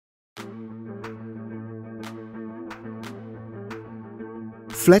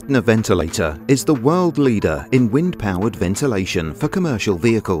Flettner Ventilator is the world leader in wind-powered ventilation for commercial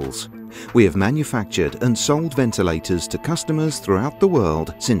vehicles. We have manufactured and sold ventilators to customers throughout the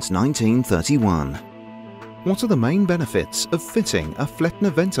world since 1931. What are the main benefits of fitting a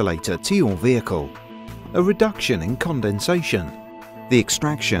Flettner ventilator to your vehicle? A reduction in condensation, the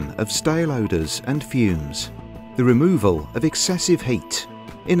extraction of stale odours and fumes, the removal of excessive heat.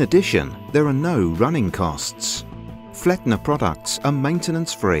 In addition, there are no running costs. Flettner products are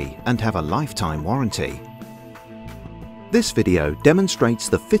maintenance-free and have a lifetime warranty. This video demonstrates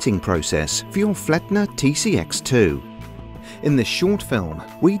the fitting process for your Flettner TCX-2. In this short film,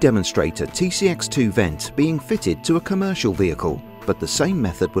 we demonstrate a TCX-2 vent being fitted to a commercial vehicle, but the same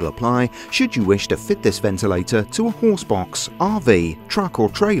method will apply should you wish to fit this ventilator to a horsebox, RV, truck or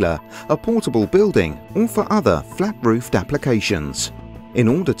trailer, a portable building, or for other flat-roofed applications. In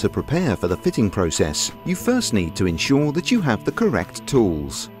order to prepare for the fitting process, you first need to ensure that you have the correct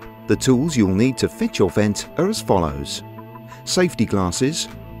tools. The tools you'll need to fit your vent are as follows: safety glasses,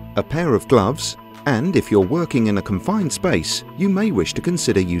 a pair of gloves, and if you're working in a confined space, you may wish to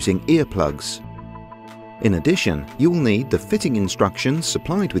consider using earplugs. In addition, you'll need the fitting instructions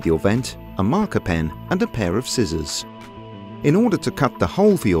supplied with your vent, a marker pen, and a pair of scissors. In order to cut the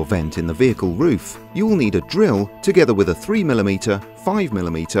hole for your vent in the vehicle roof, you will need a drill together with a 3mm,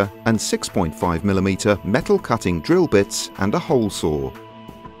 5mm and 6.5mm metal cutting drill bits and a hole saw.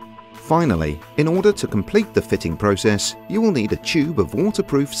 Finally, in order to complete the fitting process, you will need a tube of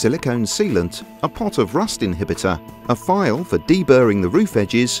waterproof silicone sealant, a pot of rust inhibitor, a file for deburring the roof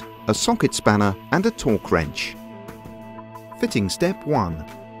edges, a socket spanner and a torque wrench. Fitting step 1.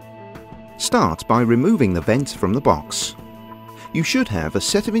 Start by removing the vent from the box. You should have a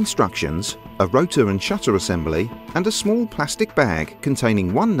set of instructions, a rotor and shutter assembly, and a small plastic bag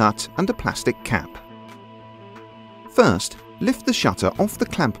containing one nut and a plastic cap. First, lift the shutter off the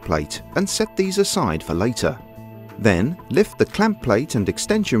clamp plate and set these aside for later. Then, lift the clamp plate and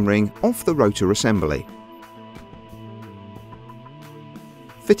extension ring off the rotor assembly.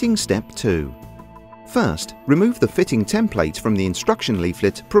 Fitting step 2. First, remove the fitting template from the instruction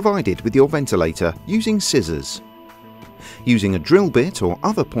leaflet provided with your ventilator using scissors. Using a drill bit or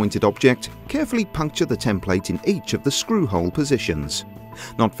other pointed object, carefully puncture the template in each of the screw hole positions,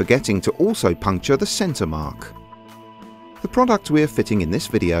 not forgetting to also puncture the center mark. The product we are fitting in this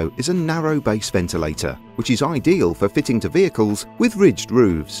video is a narrow base ventilator, which is ideal for fitting to vehicles with ridged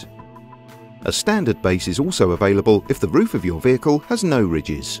roofs. A standard base is also available if the roof of your vehicle has no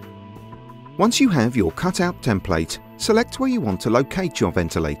ridges. Once you have your cutout template, select where you want to locate your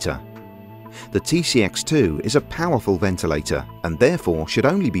ventilator. The TCX-2 is a powerful ventilator and therefore should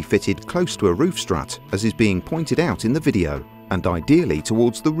only be fitted close to a roof strut, as is being pointed out in the video, and ideally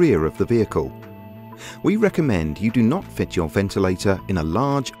towards the rear of the vehicle. We recommend you do not fit your ventilator in a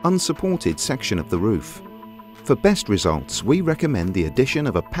large, unsupported section of the roof. For best results, we recommend the addition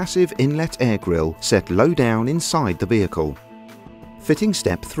of a passive inlet air grill set low down inside the vehicle. Fitting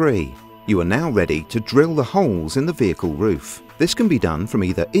step 3. You are now ready to drill the holes in the vehicle roof. This can be done from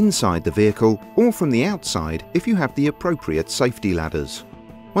either inside the vehicle or from the outside if you have the appropriate safety ladders.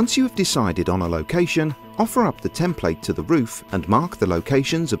 Once you have decided on a location, offer up the template to the roof and mark the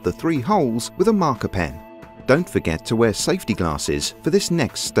locations of the 3 holes with a marker pen. Don't forget to wear safety glasses for this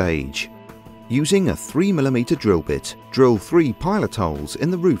next stage. Using a 3mm drill bit, drill 3 pilot holes in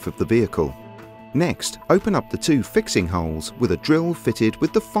the roof of the vehicle. Next, open up the 2 fixing holes with a drill fitted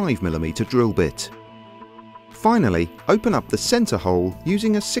with the 5mm drill bit. Finally, open up the center hole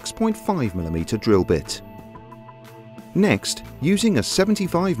using a 6.5mm drill bit. Next, using a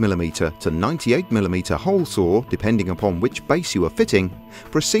 75mm to 98mm hole saw, depending upon which base you are fitting,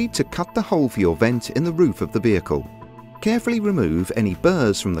 proceed to cut the hole for your vent in the roof of the vehicle. Carefully remove any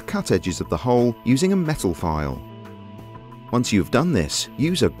burrs from the cut edges of the hole using a metal file. Once you've done this,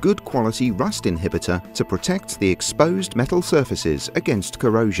 use a good quality rust inhibitor to protect the exposed metal surfaces against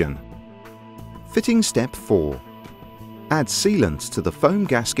corrosion. Fitting step 4. Add sealant to the foam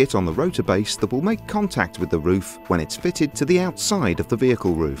gasket on the rotor base that will make contact with the roof when it's fitted to the outside of the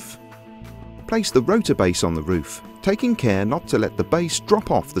vehicle roof. Place the rotor base on the roof, taking care not to let the base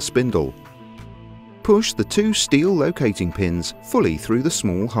drop off the spindle. Push the 2 steel locating pins fully through the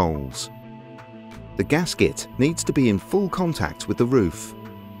small holes. The gasket needs to be in full contact with the roof.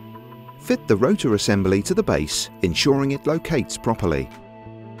 Fit the rotor assembly to the base, ensuring it locates properly.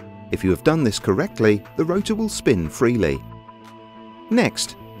 If you have done this correctly, the rotor will spin freely.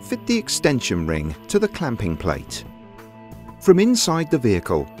 Next, fit the extension ring to the clamping plate. From inside the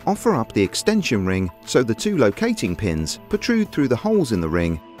vehicle, offer up the extension ring so the two locating pins protrude through the holes in the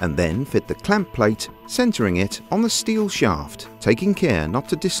ring, and then fit the clamp plate, centering it on the steel shaft, taking care not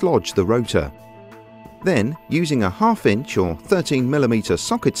to dislodge the rotor. Then, using a 1/2 inch or 13mm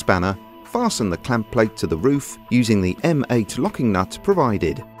socket spanner, fasten the clamp plate to the roof using the M8 locking nut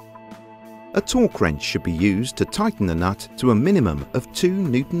provided. A torque wrench should be used to tighten the nut to a minimum of 2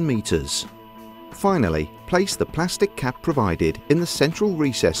 Nm. Finally, place the plastic cap provided in the central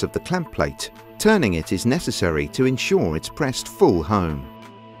recess of the clamp plate. Turning it is necessary to ensure it's pressed full home.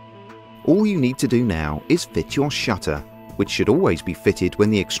 All you need to do now is fit your shutter, which should always be fitted when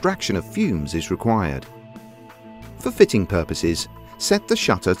the extraction of fumes is required. For fitting purposes, set the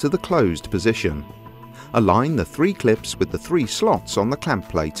shutter to the closed position. Align the 3 clips with the 3 slots on the clamp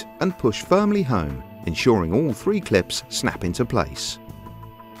plate and push firmly home, ensuring all 3 clips snap into place.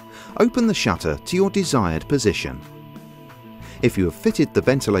 Open the shutter to your desired position. If you have fitted the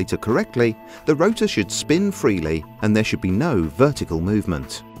ventilator correctly, the rotor should spin freely and there should be no vertical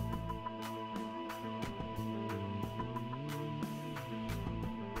movement.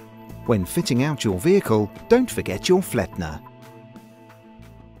 When fitting out your vehicle, don't forget your Flettner.